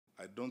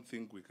I don't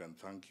think we can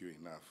thank you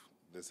enough.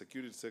 The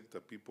security sector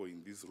people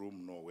in this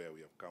room know where we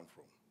have come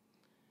from.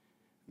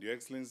 Your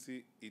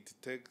Excellency, it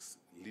takes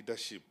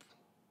leadership.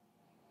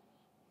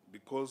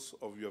 Because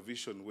of your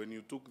vision, when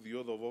you took the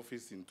oath of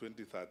office in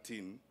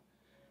 2013,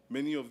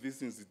 many of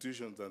these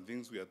institutions and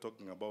things we are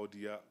talking about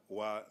here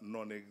were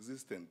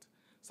non-existent.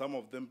 Some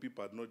of them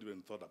people had not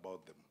even thought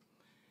about them.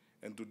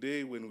 And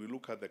today, when we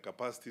look at the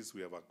capacities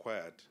we have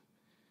acquired,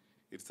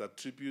 it's a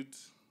tribute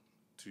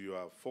to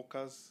your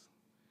focus,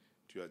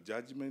 to your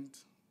judgment,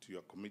 to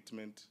your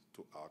commitment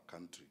to our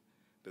country,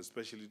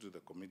 especially to the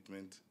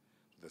commitment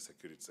to the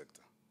security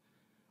sector.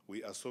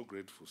 We are so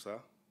grateful, sir.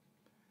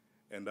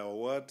 And our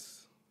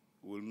words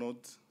will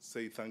not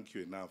say thank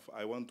you enough.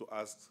 I want to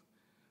ask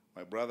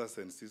my brothers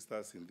and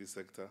sisters in this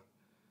sector,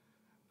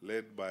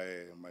 led by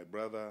my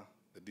brother,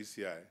 the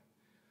DCI,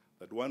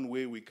 that one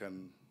way we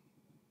can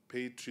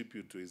pay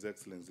tribute to His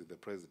Excellency the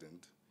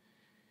President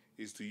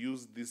is to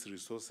use these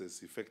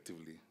resources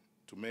effectively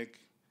to make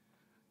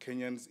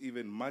Kenyans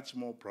even much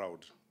more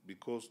proud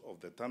because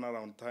of the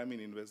turnaround time in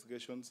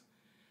investigations,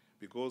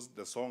 because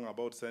the song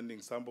about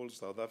sending samples to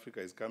South Africa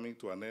is coming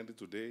to an end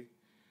today,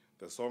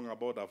 the song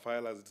about a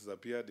file has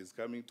disappeared is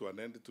coming to an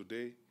end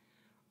today,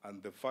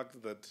 and the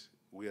fact that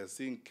we are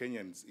seeing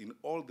Kenyans in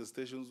all the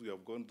stations we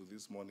have gone to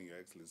this morning, Your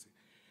Excellency,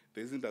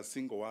 there isn't a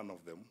single one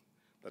of them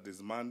that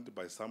is manned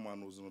by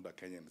someone who's not a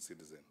Kenyan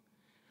citizen.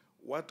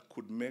 What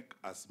could make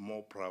us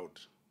more proud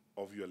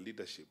of your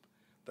leadership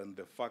than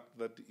the fact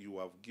that you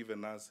have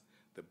given us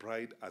the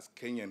pride as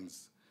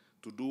Kenyans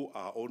to do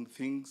our own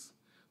things,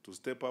 to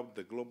step up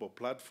the global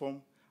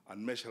platform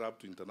and measure up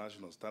to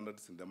international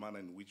standards in the manner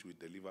in which we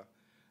deliver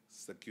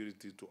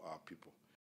security to our people.